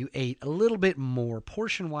holidays and you ate a little bit more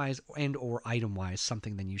portion-wise and or item-wise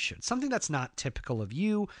something than you should. Something that's not typical of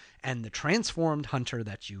you and the transformed hunter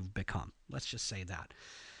that you've become. Let's just say that.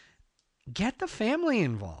 Get the family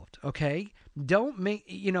involved, okay? Don't make,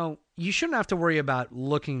 you shouldn't have to worry about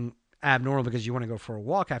looking abnormal because you want to go for a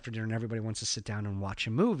walk after dinner and everybody wants to sit down and watch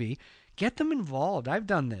a movie. Get them involved. I've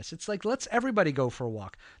done this. It's like, let's everybody go for a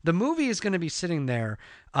walk. The movie is going to be sitting there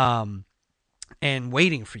and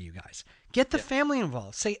waiting for you guys. Get the family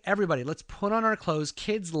involved. Say, everybody, let's put on our clothes.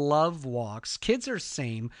 Kids love walks. Kids are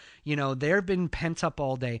same. They've been pent up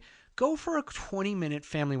all day. Go for a 20-minute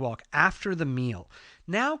family walk after the meal.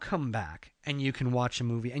 Now come back and you can watch a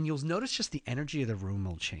movie, and you'll notice just the energy of the room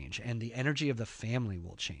will change and the energy of the family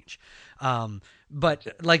will change. But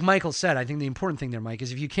like Michael said, I think the important thing there, Mike,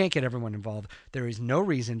 is if you can't get everyone involved, there is no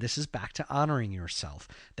reason. This is back to honoring yourself,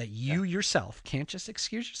 that you yourself can't just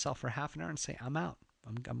excuse yourself for half an hour and say, I'm out.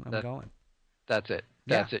 I'm going. That's it.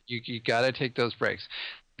 That's it. You got to take those breaks.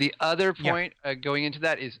 The other point going into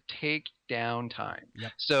that is take downtime.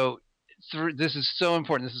 Yep. So this is so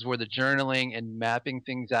important. This is where the journaling and mapping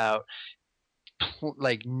things out,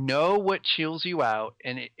 know what chills you out,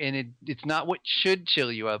 and it's not what should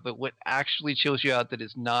chill you out, but what actually chills you out that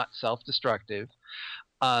is not self-destructive.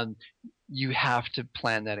 You have to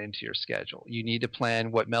plan that into your schedule. You need to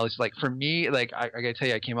plan what Melly's like. For me, I gotta tell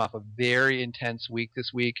you, I came off a very intense week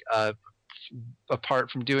this week.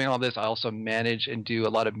 Apart from doing all this, I also manage and do a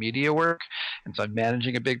lot of media work, and so I'm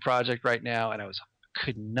managing a big project right now, and I was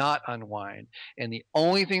could not unwind. And the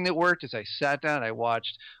only thing that worked is I sat down, I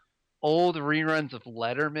watched old reruns of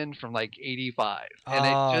Letterman from like '85, and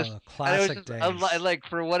Oh, and it was classic just days. like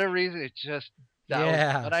for whatever reason, it just that was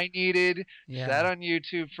Yeah. what I needed. Sat Yeah. on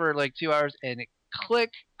YouTube for like 2 hours, and it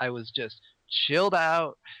clicked. I was just chilled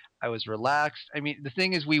out. I was relaxed. I mean, the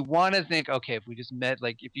thing is, we want to think, okay, if we just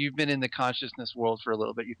like if you've been in the consciousness world for a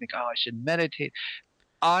little bit, you think, oh, I should meditate.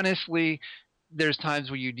 Honestly, there's times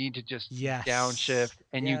where you need to just downshift, Yes.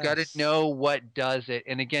 and you got to Yes. know what does it.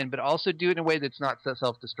 And again, but also do it in a way that's not so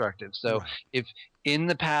self-destructive. So Right. if in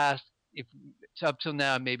the past, if up till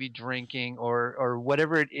now, maybe drinking or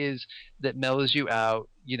whatever it is that mellows you out,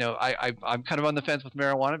 I'm kind of on the fence with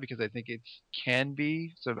marijuana because I think it can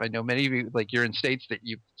be. So I know many of you, like you're in states that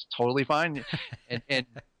you it's totally fine, and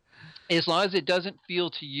as long as it doesn't feel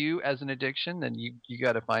to you as an addiction, then you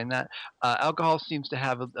got to find that. Alcohol seems to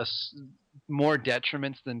have more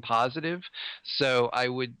detriments than positive, so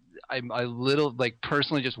I'm a little like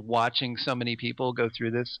personally just watching so many people go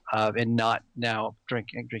through this and not now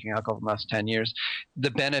drinking alcohol for the last 10 years.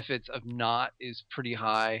 The benefits of not is pretty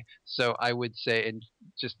high, so I would say, and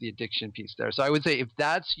just the addiction piece there. So I would say if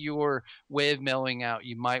that's your way of mellowing out,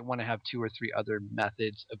 you might want to have two or three other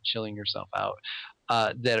methods of chilling yourself out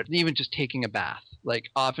that even just taking a bath. Like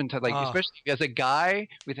oftentimes, like Oh, especially as a guy,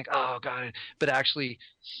 we think, oh god, but actually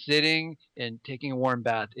sitting and taking a warm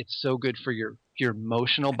bath, it's so good for your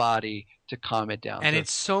emotional body to calm it down. and So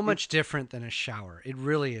it's so much different than a shower. It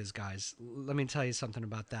really is, guys. Let me tell you something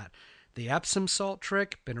about that. The Epsom salt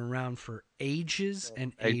trick been around for ages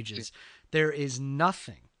and I, ages. There is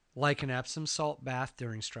nothing like an Epsom salt bath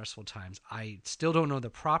during stressful times. I still don't know the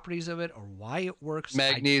properties of it or why it works.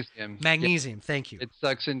 magnesium, yeah, Magnesium, thank you. it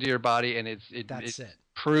sucks into your body, and That's it's it.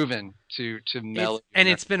 proven to mellow your And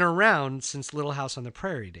nerves. it's been around since Little House on the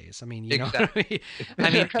Prairie days. I mean, you know what I Exactly. mean? It's I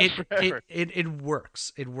been mean, around forever. it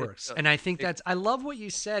works. It It works. does. And I think It, I love what you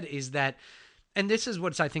said is that, and this is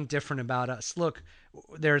what's I think different about us. Look,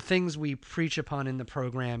 there are things we preach upon in the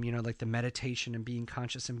program, like the meditation and being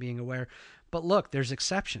conscious and being aware. But look, there's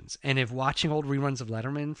exceptions. And if watching old reruns of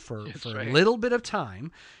Letterman that's for a right. little bit of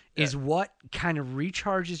time Yeah. is what kind of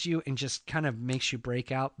recharges you and just kind of makes you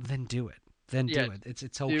break out, then do it. Then Yeah. do it. It's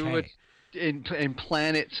Do it okay. and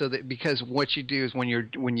plan it so that, because what you do is when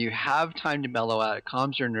you have time to mellow out, it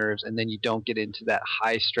calms your nerves, and then you don't get into that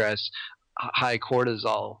high stress, high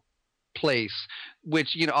cortisol place,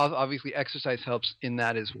 which obviously exercise helps in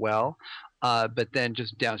that as well. But then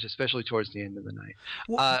just down, especially towards the end of the night.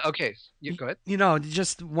 Well, Okay, go ahead.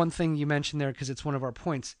 just one thing you mentioned there, because it's one of our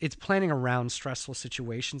points. It's planning around stressful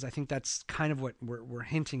situations. I think that's kind of what we're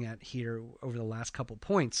hinting at here over the last couple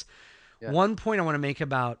points. Yeah. One point I want to make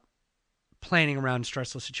about planning around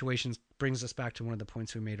stressful situations brings us back to one of the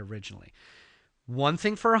points we made originally. One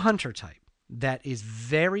thing for a hunter type that is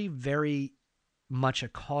very, very much a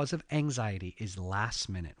cause of anxiety is last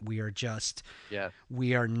minute. Yeah.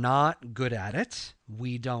 We are not good at it.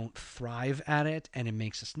 We don't thrive at it, and it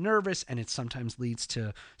makes us nervous, and it sometimes leads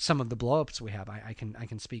to some of the blowups we have. I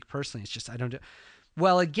can speak personally. It's just I don't do.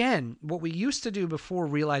 Well, again, what we used to do before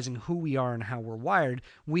realizing who we are and how we're wired,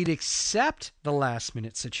 we'd accept the last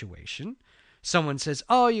minute situation. Someone says,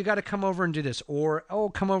 "Oh, you got to come over and do this," or "Oh,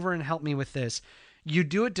 come over and help me with this." You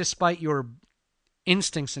do it despite your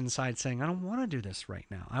instincts inside saying, "I don't want to do this right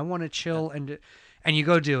now. I want to Yeah. chill," and you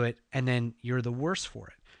go do it, and then you're the worse for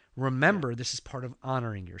it. Remember, this is part of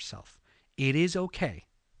honoring yourself. It is okay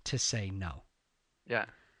to say no. Yeah.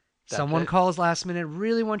 That's Someone it. calls last minute,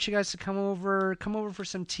 really want you guys to come over for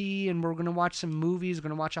some tea, and we're going to watch some movies, we're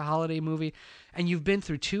going to watch a holiday movie, and you've been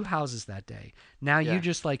through two houses that day. Now you, Yeah.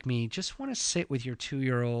 just like me, just want to sit with your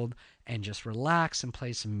 2-year-old and just relax and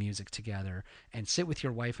play some music together and sit with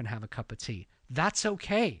your wife and have a cup of tea. That's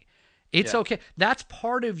okay. It's Yeah. okay. That's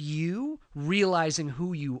part of you realizing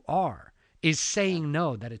who you are, is saying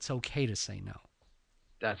no, that it's okay to say no.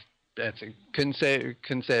 That's it. Couldn't say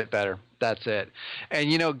it better. That's it.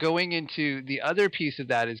 And going into the other piece of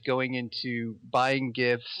that is going into buying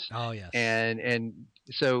gifts, Oh, yes. and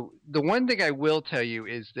so the one thing I will tell you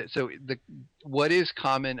is that what is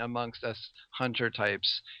common amongst us hunter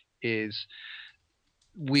types is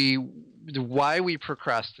why we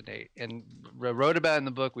procrastinate, and wrote about it in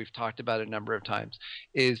the book, we've talked about it a number of times,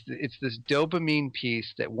 is it's this dopamine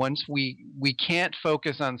piece that once we can't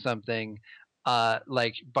focus on something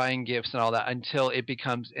like buying gifts and all that until it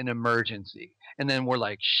becomes an emergency, and then we're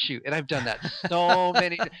like, shoot. And I've done that so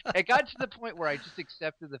many. It got to the point where I just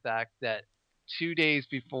accepted the fact that 2 days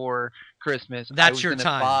before Christmas I That's was your going to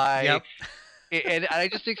time. buy, Yep. and I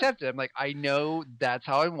just accepted it. I'm like, I know that's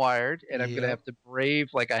how I'm wired, and I'm gonna Yep. have to brave.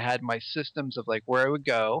 Like I had my systems of like where I would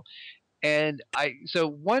go, And so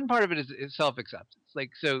one part of it is self-acceptance.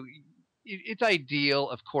 Like, so it's ideal,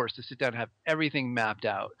 of course, to sit down and have everything mapped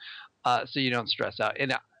out, so you don't stress out.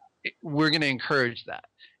 And we're going to encourage that.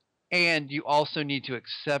 And you also need to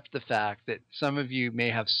accept the fact that some of you may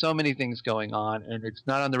have so many things going on and it's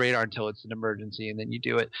not on the radar until it's an emergency, and then you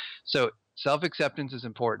do it. So self-acceptance is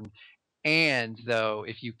important. And though,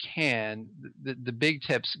 if you can, the big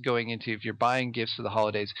tips going into, if you're buying gifts for the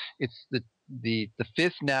holidays, it's the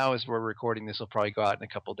fifth now as we're recording this will probably go out in a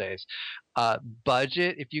couple days.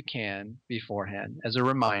 Budget if you can beforehand as a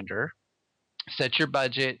reminder. Set your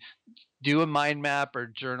budget, do a mind map or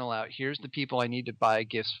journal out. Here's the people I need to buy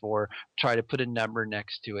gifts for. Try to put a number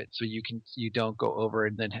next to it so you don't go over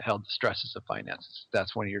and then held the stresses of finances.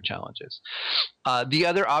 That's one of your challenges. The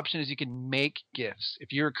other option is you can make gifts.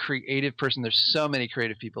 If you're a creative person, there's so many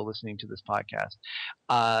creative people listening to this podcast.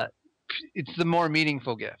 It's the more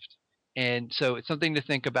meaningful gift. And so it's something to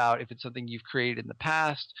think about. If it's something you've created in the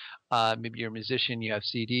past, maybe you're a musician, you have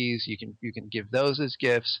CDs, you can give those as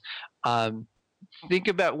gifts. Think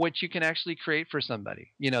about what you can actually create for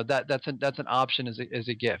somebody. That's an option as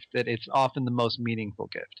a gift. That it's often the most meaningful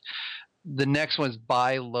gift. The next one is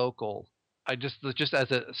buy local. I just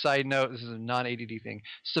as a side note, this is a non-ADD thing.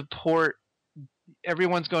 Support.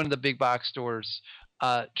 Everyone's going to the big box stores.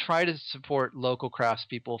 Try to support local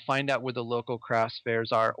craftspeople. Find out where the local crafts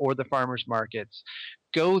fairs are or the farmers markets.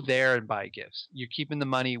 Go there and buy gifts. You're keeping the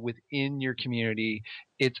money within your community.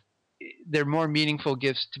 They're more meaningful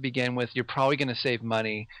gifts to begin with. You're probably going to save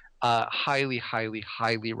money. Highly, highly,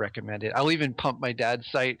 highly recommend it. I'll even pump my dad's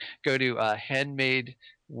site. Go to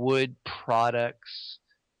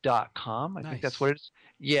handmadewoodproducts.com. I think that's what it is.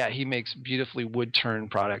 Yeah, he makes beautifully wood turn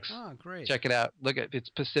products. Oh, great. Check it out. Look at it's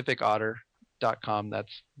pacificotter.com.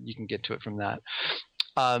 You can get to it from that.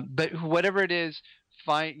 But whatever it is,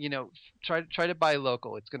 try to buy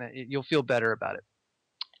local. You'll feel better about it.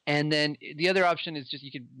 And then the other option is just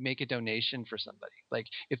you could make a donation for somebody. Like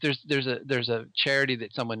if there's a charity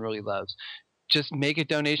that someone really loves, just make a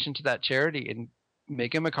donation to that charity and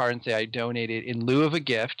make them a card and say, I donated in lieu of a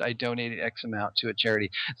gift. I donated X amount to a charity.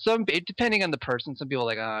 Depending on the person, some people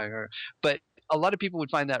are like, but a lot of people would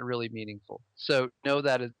find that really meaningful. So know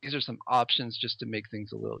that these are some options just to make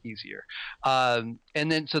things a little easier. And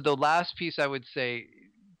then, so the last piece I would say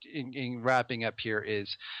in wrapping up here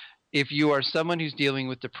is, if you are someone who's dealing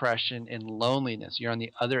with depression and loneliness, you're on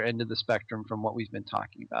the other end of the spectrum from what we've been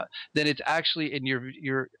talking about, then it's actually, and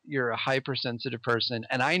you're a hypersensitive person.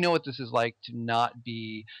 And I know what this is like to not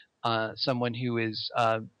be someone who is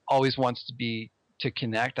always wants to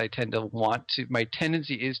connect. My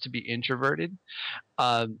tendency is to be introverted.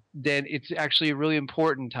 Then it's actually a really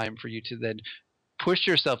important time for you to then push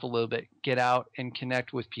yourself a little bit, get out and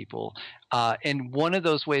connect with people. And one of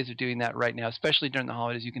those ways of doing that right now, especially during the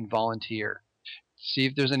holidays, you can volunteer. See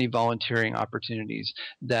if there's any volunteering opportunities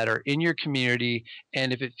that are in your community.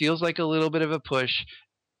 And if it feels like a little bit of a push,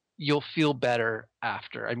 you'll feel better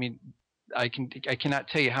after. I mean, I cannot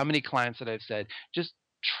tell you how many clients that I've said, just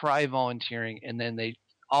try volunteering, and then they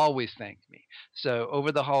always thank me. So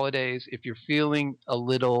over the holidays, if you're feeling a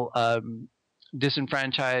little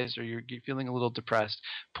disenfranchised or you're feeling a little depressed,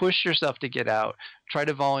 push yourself to get out, try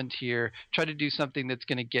to volunteer, try to do something that's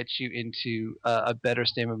going to get you into a better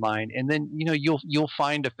state of mind. And then you'll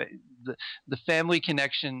find the family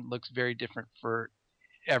connection looks very different for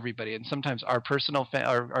everybody. And sometimes our personal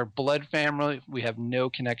our blood family we have no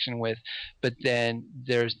connection with, but then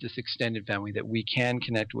there's this extended family that we can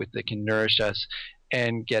connect with, that can nourish us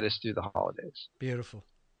and get us through the holidays. Beautiful.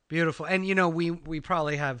 And we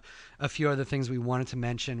probably have a few other things we wanted to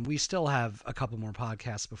mention. We still have a couple more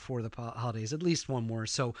podcasts before the holidays, at least one more.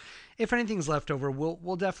 So if anything's left over,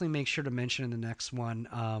 we'll definitely make sure to mention in the next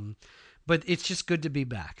one. But it's just good to be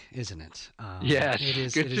back, isn't it? Yes, it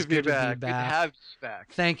is. Good it to is be good back. to be back. Good to have you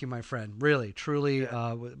back. Thank you, my friend. Really, truly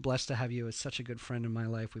blessed to have you as such a good friend in my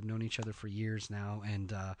life. We've known each other for years now,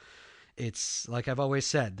 and it's like I've always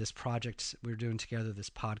said, this project we're doing together, this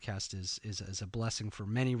podcast is a blessing for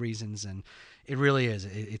many reasons, and it really is.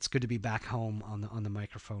 It's good to be back home on the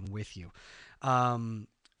microphone with you.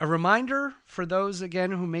 A reminder for those, again,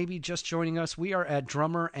 who may be just joining us, we are at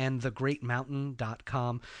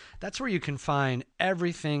drummerandthegreatmountain.com. That's where you can find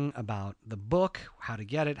everything about the book, how to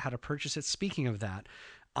get it, how to purchase it. Speaking of that,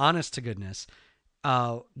 honest to goodness,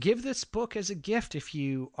 give this book as a gift if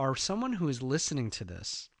you are someone who is listening to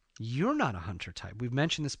this. You're not a hunter type. We've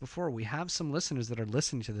mentioned this before. We have some listeners that are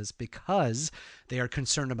listening to this because they are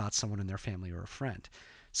concerned about someone in their family or a friend.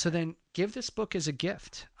 So then give this book as a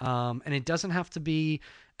gift. And it doesn't have to be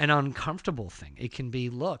an uncomfortable thing. It can be,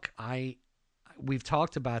 look, we've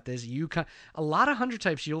talked about this. A lot of hunter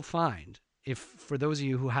types you'll find, if for those of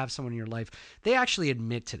you who have someone in your life, they actually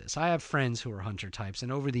admit to this. I have friends who are hunter types,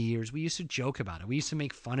 and over the years, we used to joke about it. We used to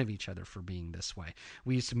make fun of each other for being this way.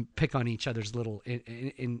 We used to pick on each other's little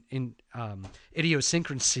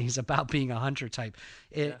idiosyncrasies about being a hunter type.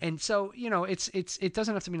 And so, it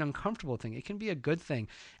doesn't have to be an uncomfortable thing. It can be a good thing.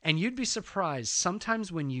 And you'd be surprised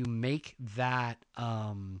sometimes when you make that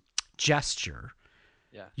gesture.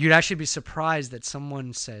 Yeah. You'd actually be surprised that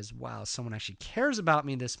someone says, wow, someone actually cares about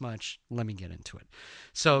me this much. Let me get into it.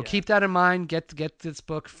 So keep that in mind. Get this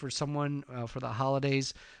book for someone for the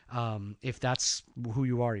holidays. If that's who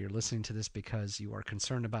you are, you're listening to this because you are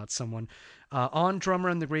concerned about someone. On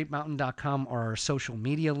drummerandthegreatmountain.com are our social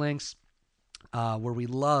media links. Where we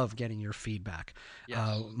love getting your feedback.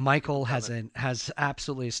 Yes. Michael has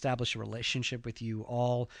absolutely established a relationship with you,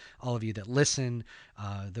 all of you that listen,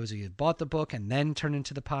 those of you that bought the book and then turned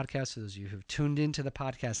into the podcast, those of you who've tuned into the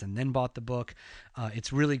podcast and then bought the book.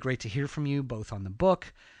 It's really great to hear from you, both on the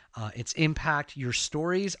book, its impact. Your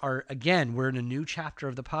stories are, again, we're in a new chapter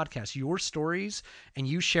of the podcast. Your stories and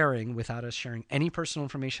you sharing without us sharing any personal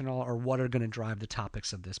information at all are what are going to drive the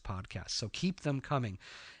topics of this podcast. So keep them coming.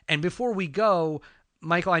 And before we go,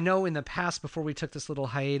 Michael, I know in the past, before we took this little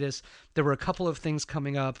hiatus, there were a couple of things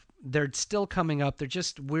coming up. They're still coming up.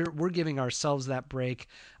 We're giving ourselves that break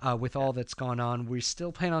with all that's gone on. We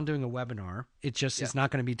still plan on doing a webinar. It just is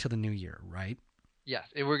not going to be till the new year, right? Yes,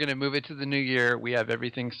 and we're going to move it to the new year. We have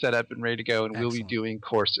everything set up and ready to go, and Excellent. We'll be doing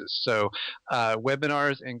courses. So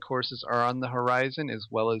webinars and courses are on the horizon, as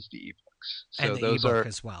well as the ebooks. So and the those ebook are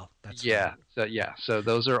as well. That's right. So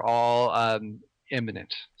those are all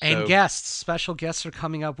imminent. And guests, special guests are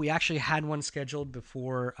coming up. We actually had one scheduled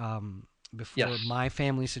before my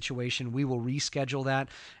family situation. We will reschedule that.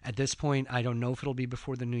 At this point, I don't know if it'll be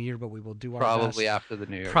before the new year, but we will do our probably best. After the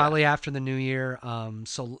new year. Probably after the new year.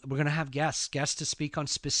 So we're going to have guests to speak on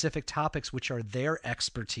specific topics, which are their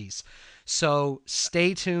expertise. So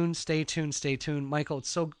stay tuned. Michael, it's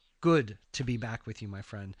so good to be back with you, my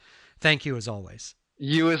friend. Thank you as always.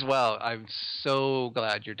 You as well. I'm so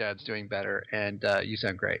glad your dad's doing better, and you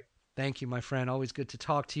sound great. Thank you, my friend. Always good to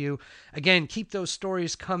talk to you. Again, keep those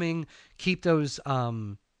stories coming. Keep those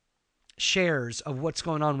shares of what's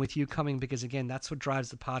going on with you coming, because again, that's what drives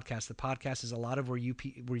the podcast. The podcast is a lot of where you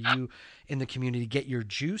in the community get your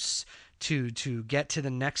juice to get to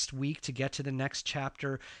the next week, to get to the next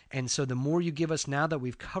chapter. And so the more you give us now that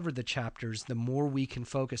we've covered the chapters, the more we can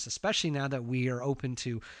focus, especially now that we are open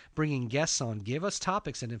to bringing guests on. Give us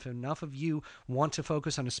topics, and if enough of you want to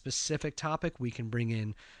focus on a specific topic, we can bring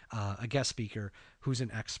in a guest speaker who's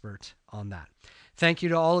an expert on that. Thank you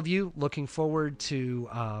to all of you. Looking forward to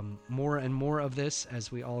more and more of this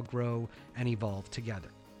as we all grow and evolve together.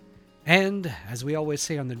 And as we always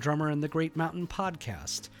say on the Drummer and the Great Mountain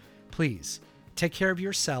podcast, please take care of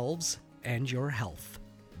yourselves and your health.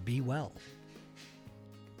 Be well.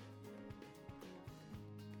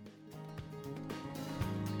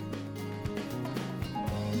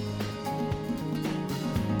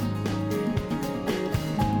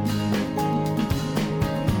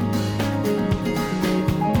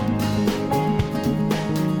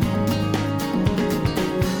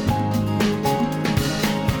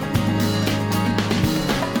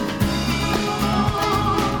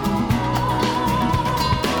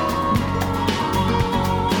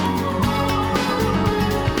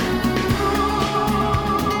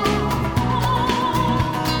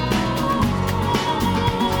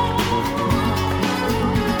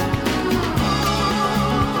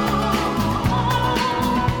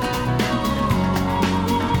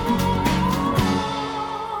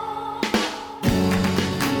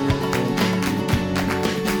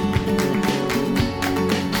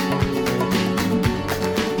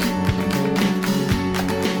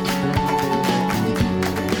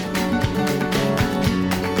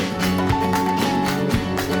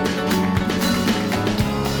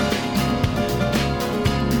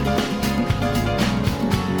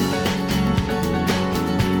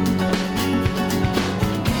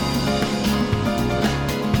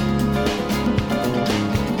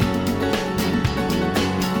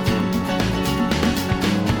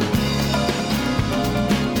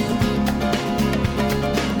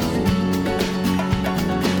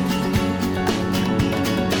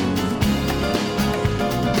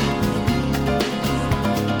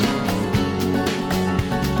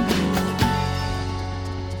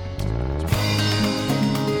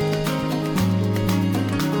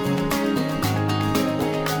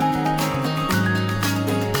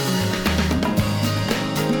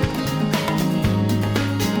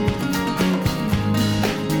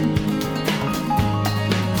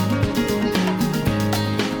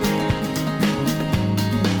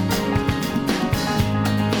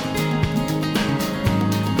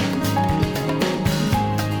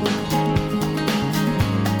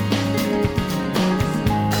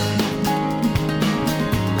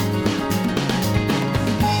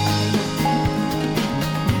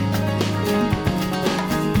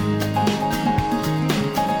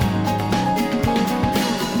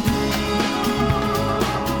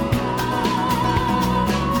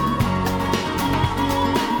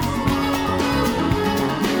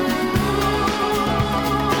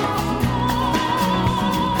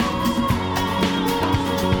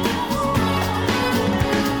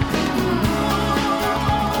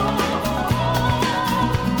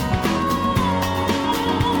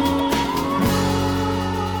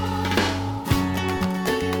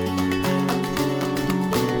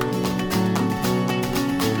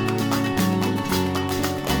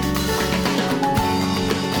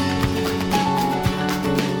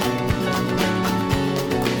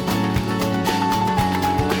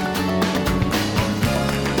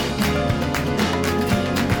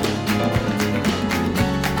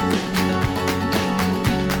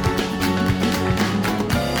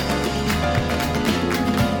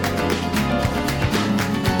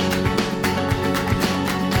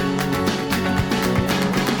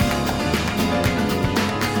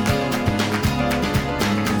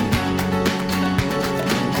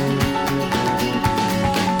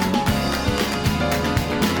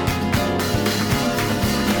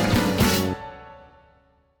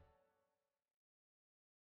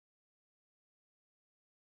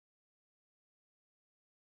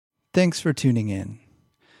 Thanks for tuning in.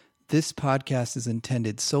 This podcast is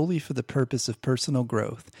intended solely for the purpose of personal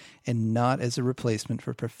growth and not as a replacement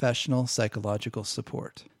for professional psychological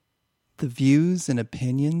support. The views and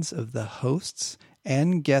opinions of the hosts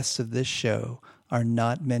and guests of this show are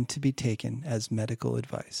not meant to be taken as medical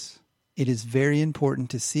advice. It is very important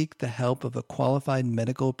to seek the help of a qualified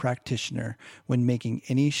medical practitioner when making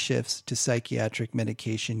any shifts to psychiatric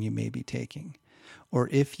medication you may be taking, or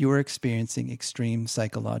if you are experiencing extreme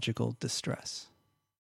psychological distress.